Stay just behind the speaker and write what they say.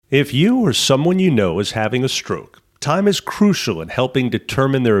If you or someone you know is having a stroke, time is crucial in helping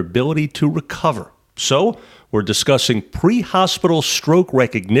determine their ability to recover. So, we're discussing pre-hospital stroke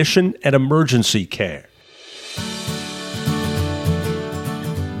recognition and emergency care.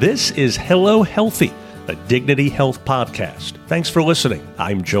 This is Hello Healthy, a Dignity Health podcast. Thanks for listening.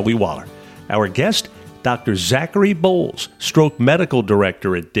 I'm Joey Waller. Our guest, Dr. Zachary Bowles, Stroke Medical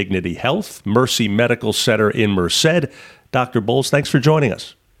Director at Dignity Health, Mercy Medical Center in Merced. Dr. Bowles, thanks for joining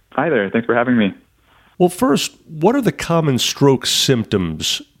us. Hi there. Thanks for having me. Well, first, what are the common stroke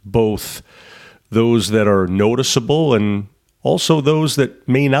symptoms, both those that are noticeable and also those that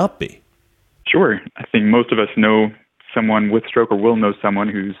may not be? Sure. I think most of us know someone with stroke or will know someone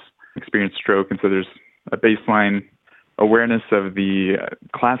who's experienced stroke, and so there's a baseline awareness of the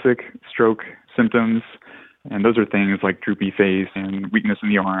classic stroke symptoms, and those are things like droopy face and weakness in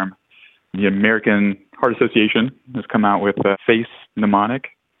the arm. The American Heart Association has come out with a face mnemonic,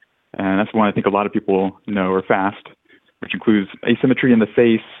 and that's one I think a lot of people know or FAST, which includes asymmetry in the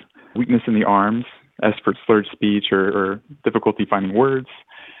face, weakness in the arms, S for slurred speech or difficulty finding words,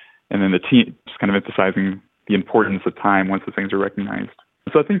 and then the T just kind of emphasizing the importance of time once the things are recognized.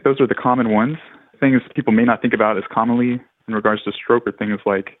 So I think those are the common ones. Things people may not think about as commonly in regards to stroke are things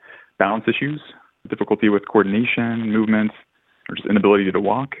like balance issues, difficulty with coordination, movement, or just inability to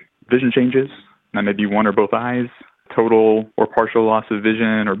walk, vision changes, that may be one or both eyes, total or partial loss of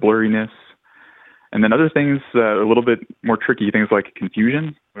vision or blurriness. And then other things are a little bit more tricky, things like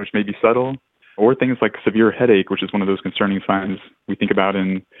confusion, which may be subtle, or things like severe headache, which is one of those concerning signs we think about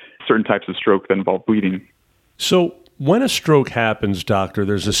in certain types of stroke that involve bleeding. So when a stroke happens, doctor,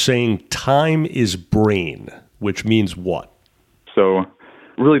 there's a saying, time is brain, which means what? So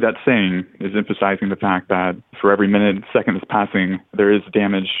really that saying is emphasizing the fact that for every minute, second that's passing, there is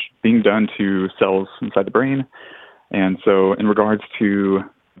damage being done to cells inside the brain. And so in regards to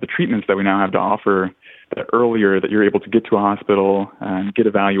the treatments that we now have to offer, the earlier that you're able to get to a hospital and get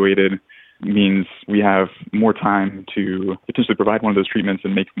evaluated means we have more time to potentially provide one of those treatments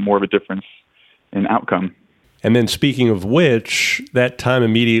and make more of a difference in outcome. And then speaking of which, that time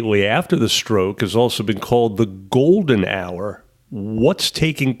immediately after the stroke has also been called the golden hour. What's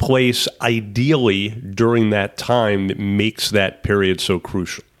taking place ideally during that time that makes that period so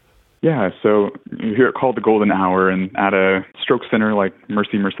crucial? Yeah, so you hear it called the golden hour, and at a stroke center like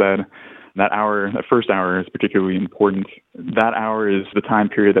Mercy Merced, that first hour is particularly important. That hour is the time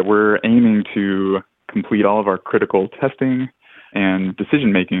period that we're aiming to complete all of our critical testing and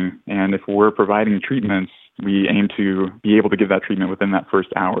decision-making. And if we're providing treatments, we aim to be able to give that treatment within that first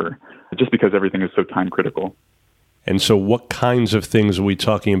hour, just because everything is so time-critical. And so what kinds of things are we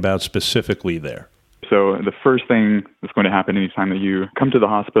talking about specifically there? So the first thing that's going to happen anytime that you come to the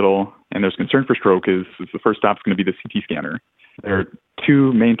hospital and there's concern for stroke is the first stop is going to be the CT scanner. There are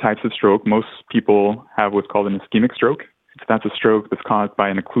two main types of stroke. Most people have what's called an ischemic stroke. So that's a stroke that's caused by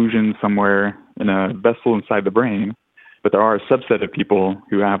an occlusion somewhere in a vessel inside the brain. But there are a subset of people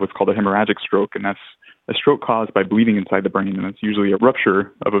who have what's called a hemorrhagic stroke, and that's a stroke caused by bleeding inside the brain, and it's usually a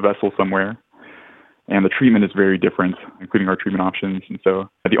rupture of a vessel somewhere. And the treatment is very different, including our treatment options. And so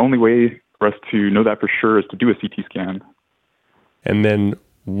the only way for us to know that for sure is to do a CT scan. And then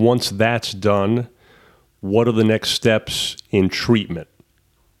once that's done, what are the next steps in treatment?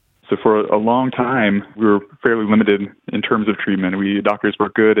 So for a long time, we were fairly limited in terms of treatment. We doctors were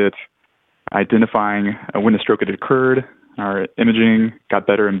good at identifying when a stroke had occurred. Our imaging got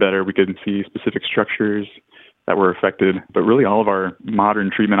better and better. We could see specific structures that were affected. But really all of our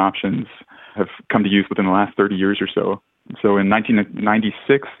modern treatment options have come to use within the last 30 years or so. So in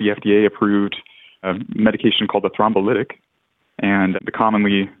 1996, the FDA approved a medication called the thrombolytic, and the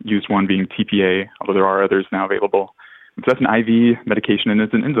commonly used one being TPA, although there are others now available. So that's an IV medication, and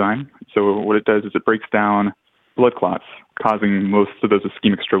it's an enzyme. So what it does is it breaks down blood clots, causing most of those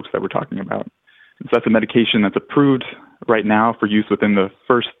ischemic strokes that we're talking about. So that's a medication that's approved right now for use within the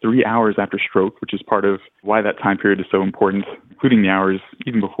first 3 hours after stroke, which is part of why that time period is so important, including the hours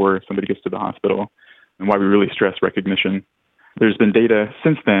even before somebody gets to the hospital, and why we really stress recognition. There's been data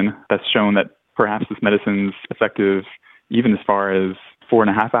since then that's shown that perhaps this medicine's effective even as far as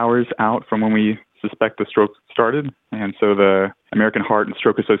 4.5 hours out from when we suspect the stroke started. And so the American Heart and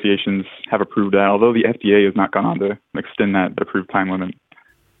Stroke Associations have approved that, although the FDA has not gone on to extend that approved time limit.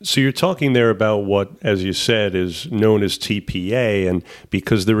 So you're talking there about what, as you said, is known as TPA, and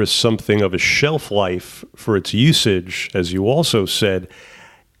because there is something of a shelf life for its usage, as you also said,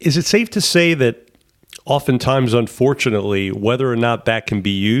 is it safe to say that oftentimes, unfortunately, whether or not that can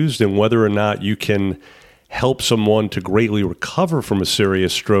be used and whether or not you can help someone to greatly recover from a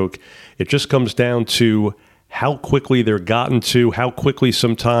serious stroke, it just comes down to how quickly they're gotten to, how quickly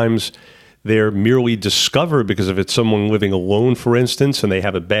sometimes they're merely discovered, because if it's someone living alone, for instance, and they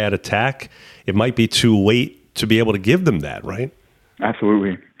have a bad attack, it might be too late to be able to give them that, right?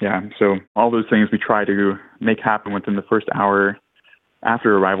 Absolutely. Yeah. So all those things we try to make happen within the first hour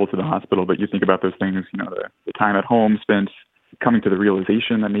after arrival to the hospital. But you think about those things, the time at home spent coming to the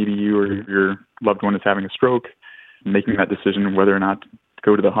realization that maybe you or your loved one is having a stroke, making that decision whether or not to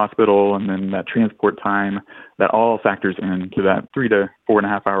go to the hospital, and then that transport time, that all factors into that 3 to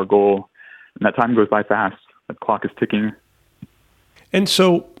 4.5 hour goal. And that time goes by fast. That clock is ticking. And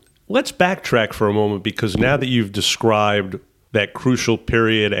so let's backtrack for a moment, because now that you've described that crucial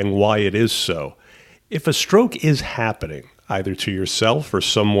period and why it is so, if a stroke is happening, either to yourself or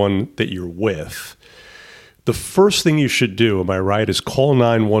someone that you're with, the first thing you should do, am I right, is call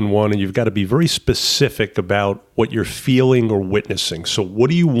 911, and you've got to be very specific about what you're feeling or witnessing. So what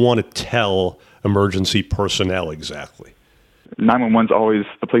do you want to tell emergency personnel exactly? 911 is always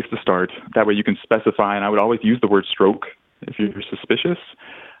the place to start. That way you can specify, and I would always use the word stroke if you're suspicious.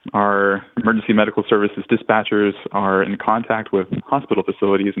 Our emergency medical services dispatchers are in contact with hospital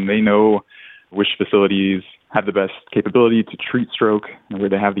facilities, and they know which facilities have the best capability to treat stroke, where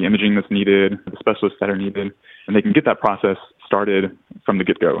they have the imaging that's needed, the specialists that are needed, and they can get that process started from the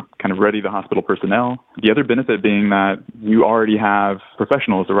get-go, kind of ready the hospital personnel. The other benefit being that you already have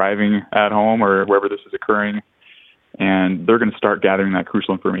professionals arriving at home or wherever this is occurring, and they're going to start gathering that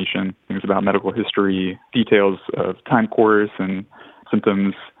crucial information, things about medical history, details of time course and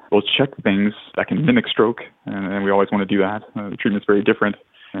symptoms. They'll check things that can mimic stroke, and we always want to do that. The treatment's very different,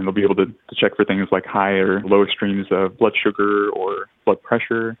 and they'll be able to check for things like high or low extremes of blood sugar or blood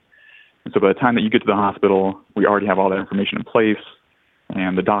pressure. And so by the time that you get to the hospital, we already have all that information in place,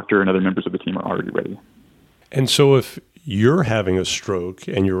 and the doctor and other members of the team are already ready. And so if you're having a stroke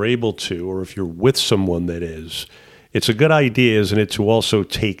and you're able to, or if you're with someone that is, it's a good idea, isn't it, to also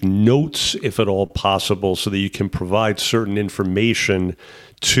take notes, if at all possible, so that you can provide certain information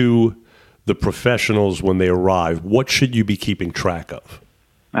to the professionals when they arrive. What should you be keeping track of?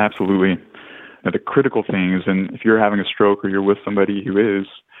 Absolutely. Now, the critical things, and if you're having a stroke or you're with somebody who is,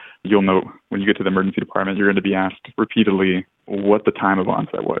 you'll know when you get to the emergency department, you're going to be asked repeatedly what the time of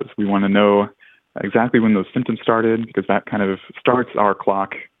onset was. We want to know exactly when those symptoms started, because that kind of starts our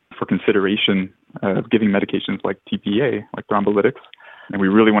clock for consideration of giving medications like TPA, like thrombolytics, and we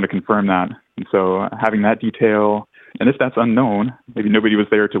really want to confirm that. And so having that detail, and if that's unknown, maybe nobody was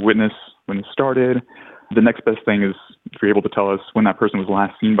there to witness when it started, the next best thing is if you're able to tell us when that person was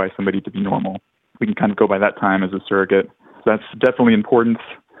last seen by somebody to be normal. We can kind of go by that time as a surrogate. So that's definitely important.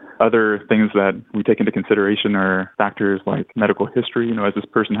 Other things that we take into consideration are factors like medical history. Has this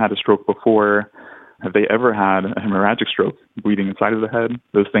person had a stroke before? Have they ever had a hemorrhagic stroke, bleeding inside of the head?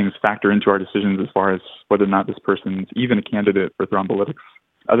 Those things factor into our decisions as far as whether or not this person's even a candidate for thrombolytics.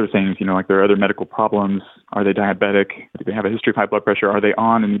 Other things, like there are other medical problems. Are they diabetic? Do they have a history of high blood pressure? Are they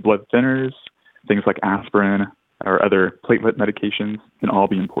on any blood thinners? Things like aspirin or other platelet medications can all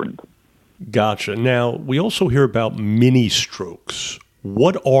be important. Gotcha. Now, we also hear about mini strokes.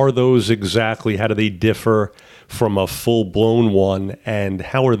 What are those exactly? How do they differ from a full-blown one, and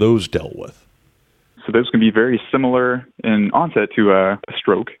how are those dealt with? So those can be very similar in onset to a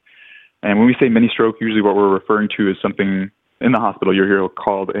stroke. And when we say mini stroke, usually what we're referring to is something in the hospital you'll hear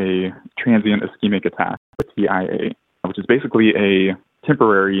called a transient ischemic attack, or TIA, which is basically a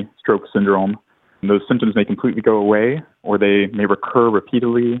temporary stroke syndrome. And those symptoms may completely go away, or they may recur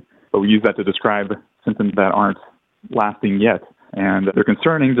repeatedly, but we use that to describe symptoms that aren't lasting yet. And they're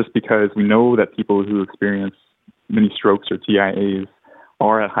concerning just because we know that people who experience mini strokes or TIAs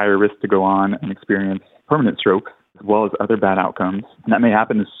are at higher risk to go on and experience permanent strokes, as well as other bad outcomes. And that may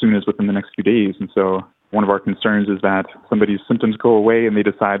happen as soon as within the next few days. And so one of our concerns is that somebody's symptoms go away and they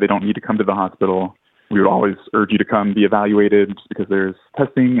decide they don't need to come to the hospital. We would always urge you to come be evaluated, just because there's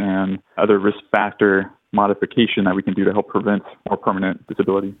testing and other risk factor modification that we can do to help prevent more permanent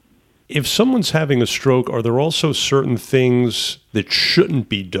disability. If someone's having a stroke, are there also certain things that shouldn't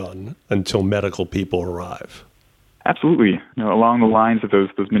be done until medical people arrive? Absolutely. Along the lines of those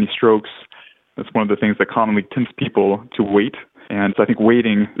mini strokes, that's one of the things that commonly tempts people to wait. And so I think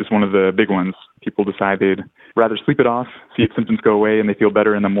waiting is one of the big ones. People decide they'd rather sleep it off, see if symptoms go away, and they feel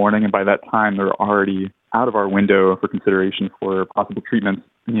better in the morning. And by that time, they're already out of our window for consideration for possible treatment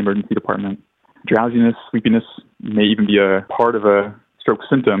in the emergency department. Drowsiness, sleepiness may even be a part of a stroke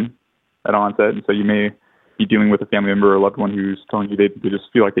symptom at onset. And so you may be dealing with a family member or loved one who's telling you they just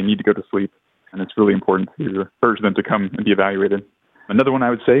feel like they need to go to sleep. And it's really important to urge them to come and be evaluated. Another one I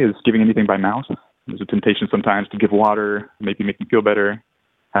would say is giving anything by mouth. There's a temptation sometimes to give water, maybe make them feel better.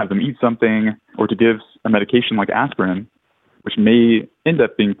 have them eat something, or to give a medication like aspirin, which may end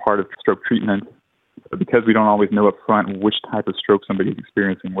up being part of stroke treatment. But because we don't always know up front which type of stroke somebody is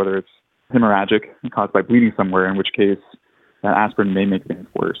experiencing, whether it's hemorrhagic caused by bleeding somewhere, in which case that aspirin may make things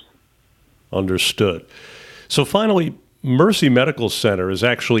worse. Understood. So finally, Mercy Medical Center is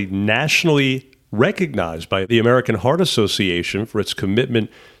actually nationally recognized by the American Heart Association for its commitment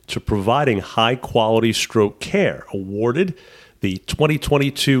to providing high-quality stroke care, awarded the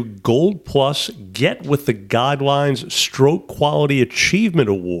 2022 Gold Plus Get With the Guidelines Stroke Quality Achievement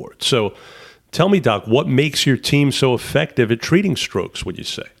Award. So tell me, Doc, what makes your team so effective at treating strokes, would you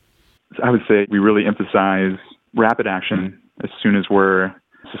say? I would say we really emphasize rapid action as soon as we're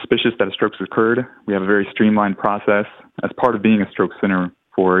suspicious that a stroke's occurred. We have a very streamlined process as part of being a stroke center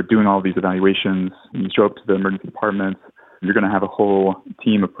for doing all of these evaluations. When you show up to the emergency department, you're going to have a whole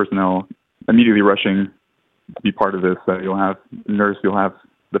team of personnel immediately rushing to be part of this. You'll have a nurse, you'll have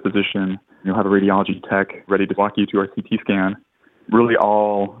the physician, you'll have a radiology tech ready to walk you to our CT scan, really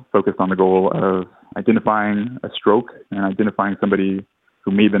all focused on the goal of identifying a stroke and identifying somebody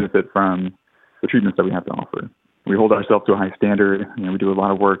who may benefit from the treatments that we have to offer. We hold ourselves to a high standard. We do a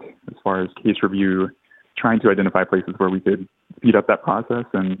lot of work as far as case review, trying to identify places where we could speed up that process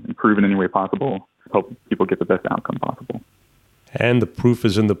and improve in any way possible, help people get the best outcome possible. And the proof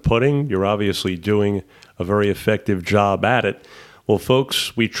is in the pudding. You're obviously doing a very effective job at it. Well,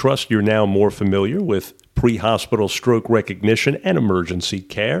 folks, we trust you're now more familiar with pre-hospital stroke recognition and emergency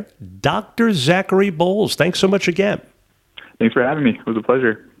care. Dr. Zachary Bowles, thanks so much again. Thanks for having me. It was a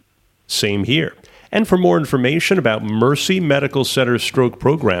pleasure. Same here. And for more information about Mercy Medical Center's stroke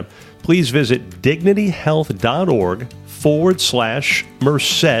program, please visit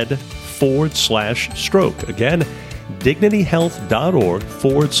dignityhealth.org/Merced/stroke. Again,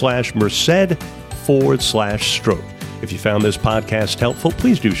 dignityhealth.org/Merced/stroke. If you found this podcast helpful,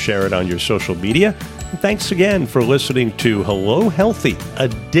 please do share it on your social media. And thanks again for listening to Hello Healthy, a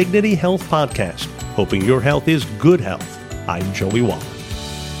Dignity Health podcast. Hoping your health is good health. I'm Joey Wallace.